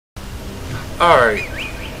Alright.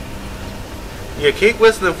 Yeah, keep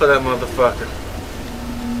whistling for that motherfucker.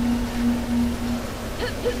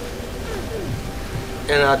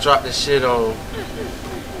 And I dropped the shit on.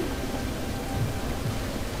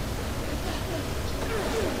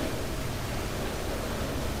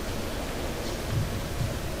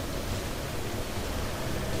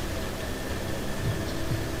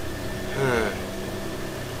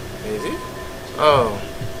 Is he? Oh.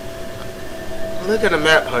 Look at the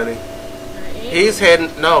map, honey. He's heading.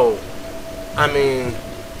 No. I mean,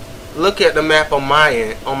 look at the map on my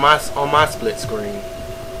end, on my split screen.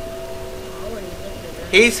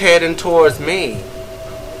 He's heading towards me.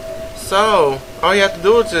 So all you have to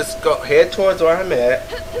do is just go head towards where I'm at.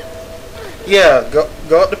 Yeah,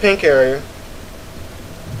 go up the pink area.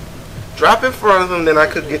 Drop in front of him, then I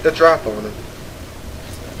could get the drop on him.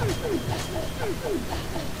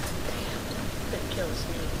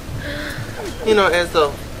 You know, as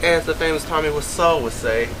the famous Tommy Wiseau would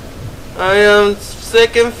say, I am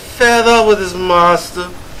sick and fed up with this monster.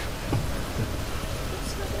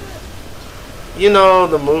 You know,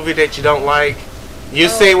 the movie that you don't like. You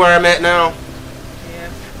see where I'm at now? Yeah.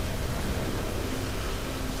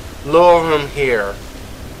 Lure him here. I'm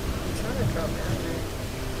trying to drop down there.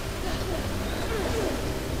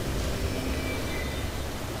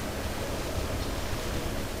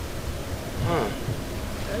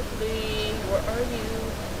 Ugly, where are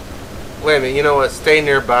you? Wait a minute, you know what? Stay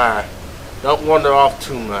nearby. Don't wander off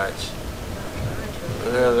too much.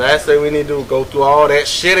 Last thing we need to do is go through all that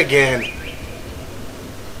shit again.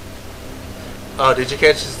 Oh, did you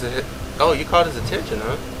catch his... Oh, you caught his attention,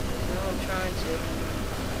 huh? No, I'm trying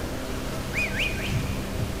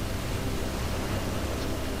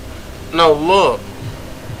to. No, look.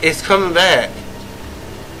 It's coming back.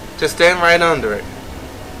 Just stand right under it.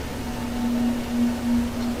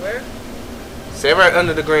 Where? Stay right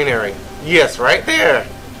under the green area. Yes, right there.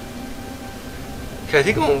 Because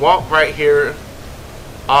he's going to walk right here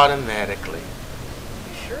automatically.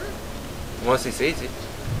 You sure? Once he sees it.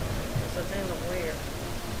 That's the thing of where.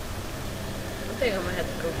 I think I'm going to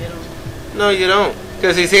have to go get him. No, you don't.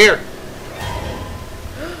 Because he's here.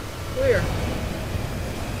 Where?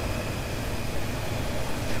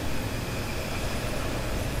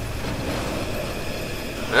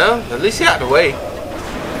 Well, at least he out the way.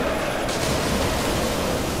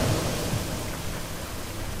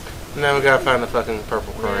 Now we gotta find the fucking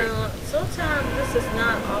purple crate. Well, sometimes this is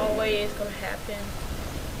not always going to happen.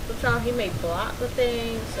 Sometimes he may block the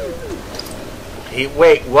thing, so...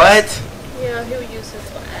 Wait, what? Yeah, he'll use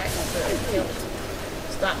his axe to help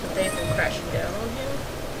stop the thing from crashing down on him.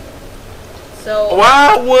 So...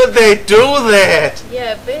 Why would they do that?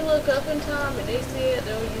 Yeah, if they look up in time and they see it,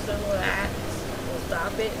 they'll use their little axe to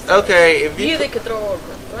stop it. So Okay, if you... either could throw a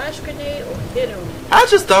flash grenade or hit him, I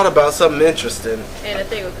just thought about something interesting. and the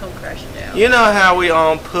thing would come crashing down. You know how we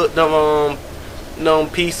put them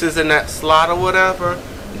pieces in that slot or whatever,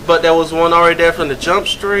 but there was one already there from the jump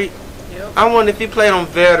street. Yep. I wonder if you played on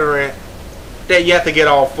veteran, that you have to get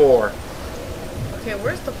all four. Okay,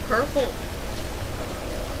 where's the purple?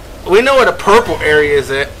 We know where the purple area is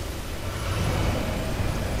at,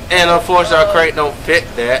 and unfortunately our crate don't fit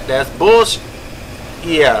that. That's bullshit.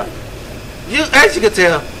 Yeah, as you can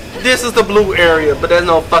tell, this is the blue area, but there's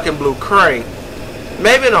no fucking blue crate.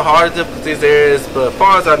 Maybe in the hard difficulties there is, but as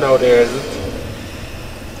far as I know there isn't.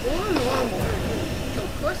 One normal.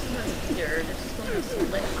 Of course it's not there. They're just going to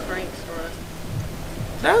select cranks for us.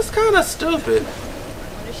 That's kind of stupid.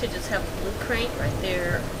 They should just have a blue crank right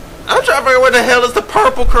there. I'm trying to figure out where the hell is the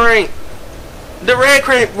purple crank. The red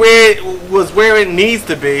crank was where it needs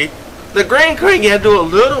to be. The green crank, you had to do a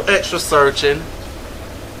little extra searching.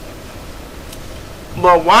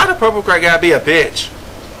 But why the purple crank gotta be a bitch?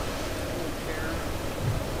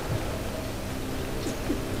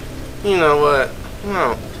 You know what?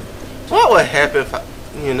 No. What would happen if I,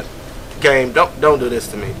 game, don't do this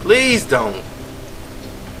to me. Please don't.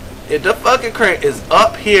 If the fucking crank is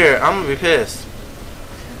up here, I'm gonna be pissed.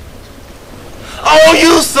 Oh,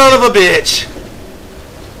 you son of a bitch!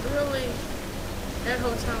 Really? That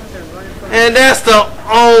whole time they're running from... And that's the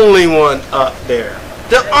only one up there.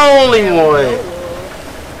 The only one.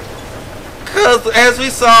 Because as we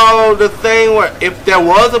saw, the thing where if there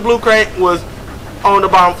was a blue crank was on the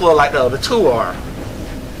bottom floor like the other two are.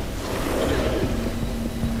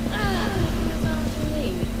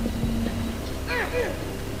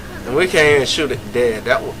 And we can't even shoot it dead.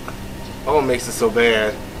 That what makes it so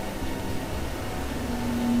bad.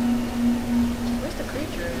 Where's the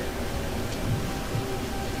creature?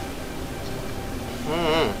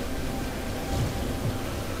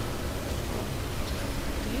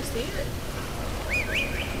 Do you see it?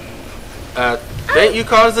 I think you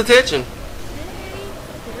caught his attention.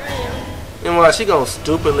 Hey, here I am. And while she gonna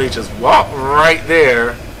stupidly just walk right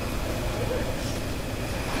there.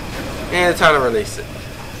 And time to release it.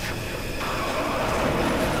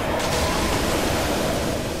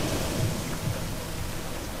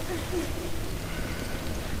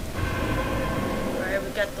 Alright, we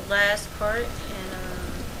got the last part, and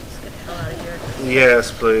let's get the hell out of here.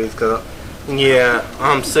 Yes, please, cause yeah,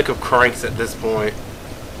 I'm sick of cranks at this point.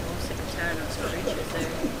 I'm sick and tired of screeches there.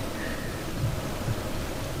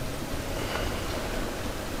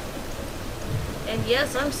 And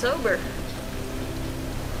yes, I'm sober.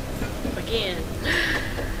 Again.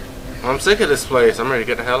 I'm sick of this place. I'm ready to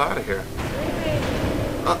get the hell out of here.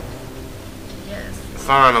 Yes.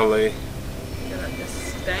 Finally. God, this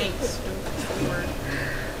stinks. Sewer.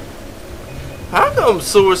 How come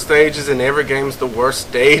sewer stages in every game is the worst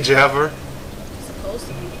stage ever? It's supposed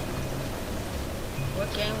to be.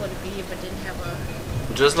 What game would it be if it didn't have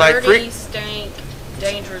a Just like dirty, stank,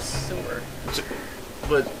 dangerous sewer?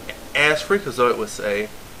 But as Freakazoid would say,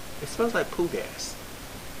 it smells like poo gas.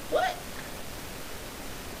 What?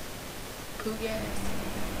 Poo gas?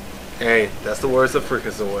 Hey, that's the words of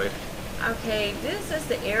Freakazoid. Okay, this is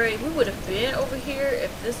the area we would have been over here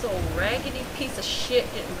if this old raggedy piece of shit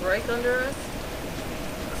didn't break under us.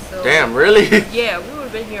 So, Damn, really? yeah, we would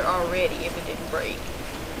have been here already if it didn't break.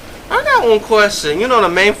 I got one question. You know the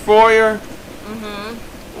main foyer?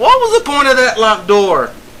 Mm-hmm. What was the point of that locked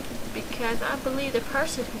door? Because I believe the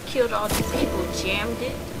person who killed all these people jammed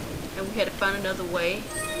it, and we had to find another way.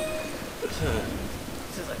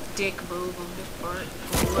 This is a dick move on this part.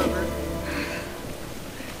 Whoever.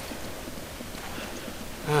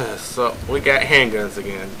 So, we got handguns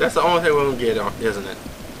again. That's the only thing we're going to get on, isn't it?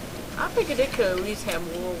 I figured they could at least have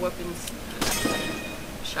more weapons.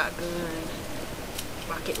 Shotgun,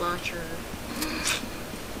 rocket launcher,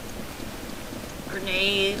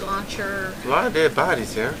 grenade launcher. A lot of dead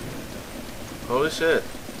bodies here. Holy shit.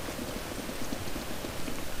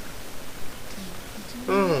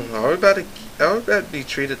 Are we about to be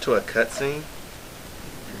treated to a cutscene?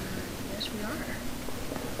 Yes, we are.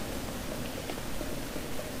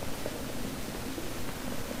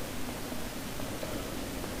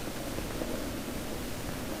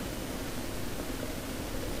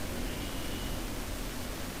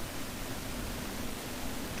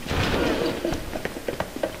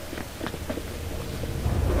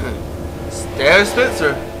 Dad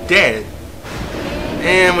Spencer, dead.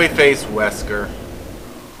 And we face Wesker.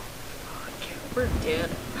 We're dead.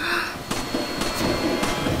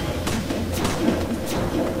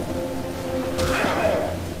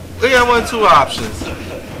 We got one of two options.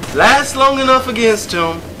 Last long enough against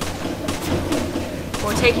him,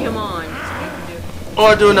 Or take him on. That's what we can do.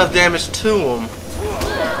 or do enough damage to him.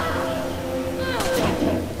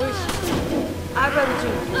 I'd rather do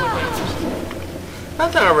more damage. I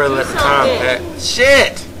think I'd rather let the Do time something. pass.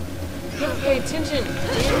 Shit! You don't pay attention. Damn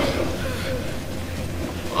it.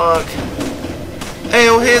 Fuck. Hey,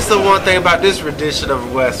 well, here's the one thing about this rendition of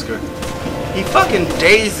Wesker. He fucking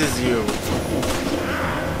dazes you.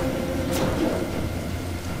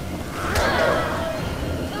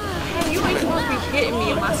 Hey, you ain't supposed to be hitting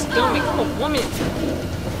me in my stomach. I'm a woman.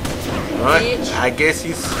 Alright, Bitch. I guess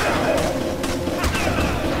he's...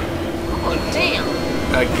 Oh, damn.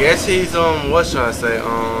 I guess he's, what should I say,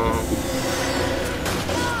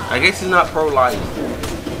 I guess he's not pro-life.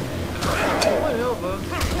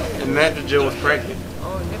 Whatever. And Matt Jill was pregnant.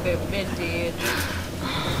 Oh, that baby been dead.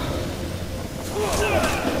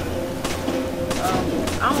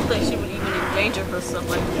 I don't think she would even endanger herself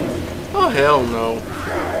like this. Oh, hell no.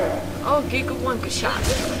 Oh, Giga one good shot.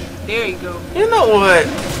 There you go. You know what?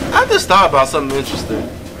 I just thought about something interesting.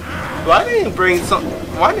 Why didn't bring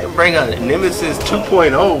a Nemesis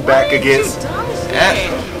 2.0 back against?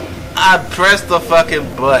 I pressed the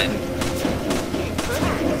fucking button.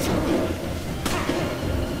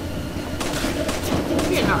 We're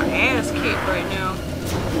getting our ass kicked right now.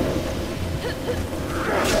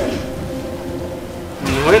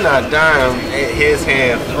 We're not dying at his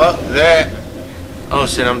hand. Fuck that. Oh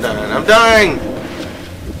shit, I'm dying. I'm dying.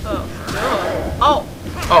 Oh.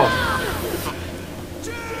 Oh.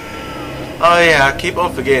 Oh yeah, I keep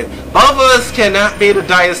on forgetting. Both of us cannot be the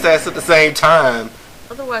dire stats at the same time.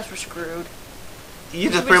 Otherwise, we're screwed. You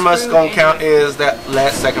just pretty much gonna count as that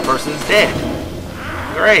last second person's dead.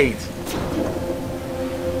 Great.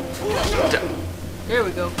 There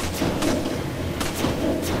we go.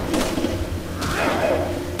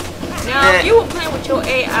 Now, if you were playing with your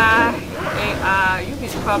AI, you could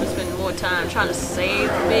probably spend more time trying to save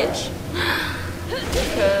the bitch.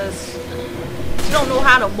 Because you don't know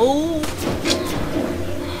how to move.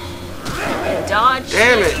 dodge.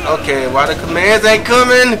 Damn it. Okay, why the commands ain't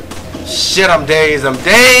coming? Shit, I'm dazed. I'm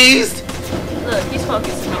dazed. Look, he's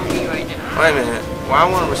focusing on me right now. Wait a minute. Why I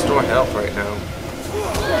want to restore health right now?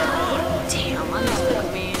 Damn, I missed the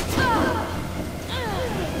command.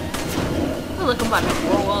 Oh, look, I'm about to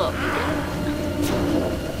blow up.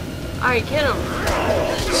 Alright, get him.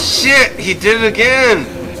 Shit, he did it again.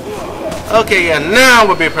 Okay, yeah, now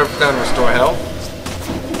would be a perfect time to restore health.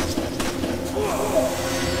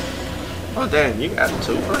 Oh, damn, you got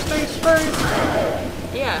 2 first aid sprays?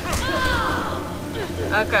 Yeah.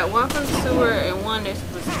 I got one from the sewer and one that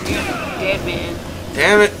was near the dead man.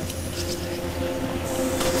 Damn it.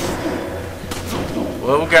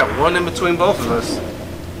 Well, we got one in between both of us.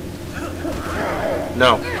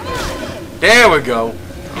 No. There we go.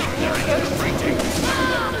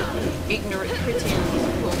 Ignorant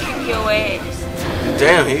pretends will kick your ass.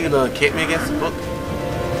 Damn, he gonna kick me against the book.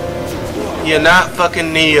 You're not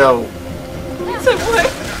fucking Neo. So what?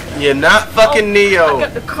 You're not fucking Neo. I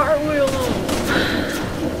got the cartwheel on.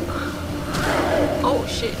 Oh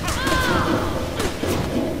shit.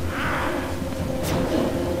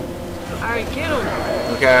 Alright, get him.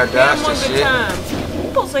 Okay, I dodged the shit. Time. You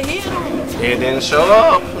supposed to hit him. It didn't show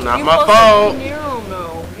up. Not you my fault. Near him,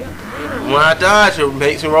 though. You have to hit him. When I dodge, it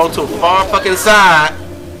makes me roll to a far fucking side.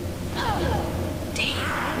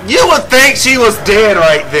 Damn. You would think she was dead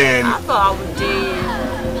right then. I thought I was dead.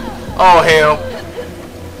 Oh hell.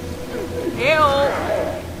 Hell.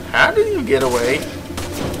 How did you get away?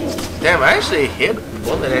 Damn, I actually hit him.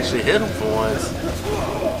 Bullet actually hit him for once.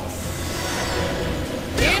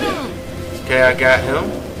 Get him. Okay, I got him.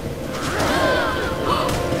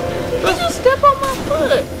 Did you step on my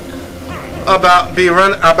foot? About to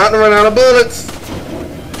run out of bullets.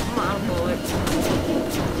 I'm out of bullets.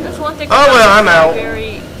 That's one thing. Oh well, I'm out. We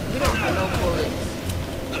don't have no bullets.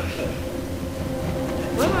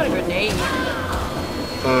 What about a grenade?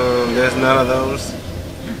 There's none of those.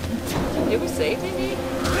 Did we save any?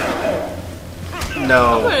 No,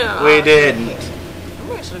 we didn't.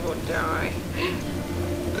 I'm actually going to die.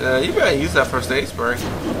 You better use that first aid spray.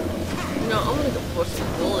 No, I'm looking for some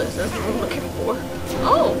bullets. That's what I'm looking for.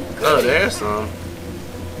 Oh, good. Oh, there's some.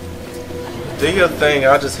 Do your thing.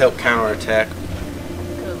 I'll just help counterattack.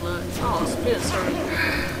 Good luck. Oh, Spencer.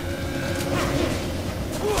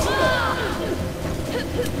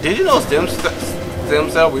 Did you know stem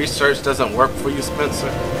cell research doesn't work for you, Spencer?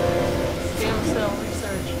 Stem cell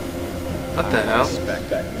research. What the hell?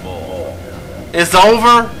 It's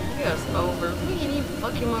over? Yeah, it's over. We can even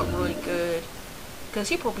fuck him up really good. Because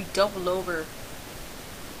he probably doubled over.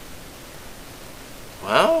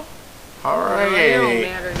 Well, alright. It don't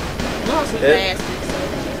matter. No, it's bastard.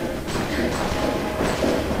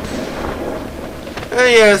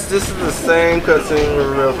 Yes, this is the same cutscene we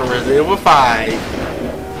remember from Resident Evil 5.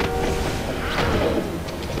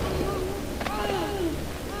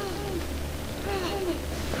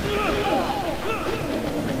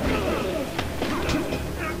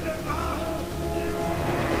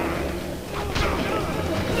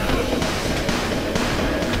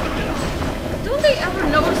 Don't they ever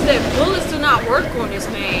notice that bullets do not work on this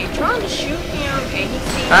man? Trying to shoot him and he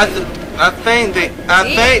sees I think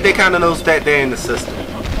they kind of knows that they're in the system.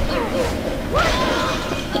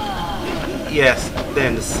 Yes, they're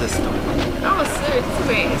in the system. I was serious. This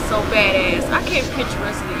man is so badass. I can't picture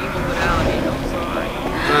Resident Evil without it. I'm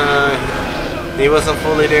sorry. He wasn't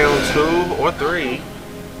fully down 2 or 3.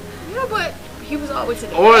 Yeah, but he was always in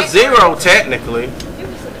the Or background. 0 technically. He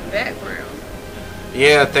was in the background.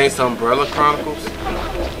 Yeah, thanks to Umbrella Chronicles.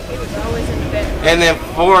 He was always in the background. And then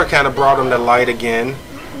 4 kind of brought him to light again.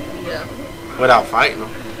 Yeah. Without fighting him.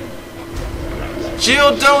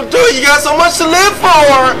 Jill, don't do it. You got so much to live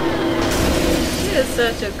for. He is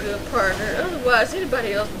such a good partner. Otherwise,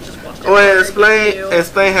 anybody else would just watch that. Well,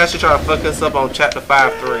 explain how she tried to fuck us up on chapter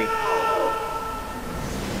 5-3.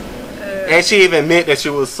 And she even admitted that she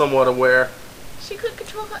was somewhat aware. She couldn't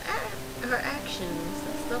control her actions.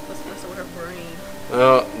 That stuff was messing with her brain.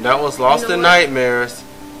 That was lost in nightmares.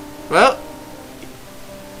 Well,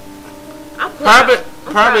 I'm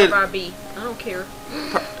probably Barbie. I don't care.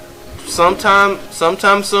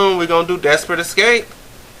 sometime soon we're gonna do Desperate Escape.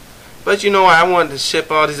 But you know what? I wanted to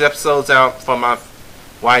ship all these episodes out for my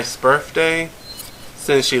wife's birthday,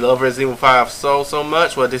 since she loves Resident Evil 5 so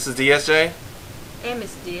much. Well, this is DSJ. And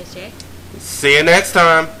Miss DSJ. See you next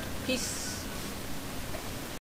time. Peace.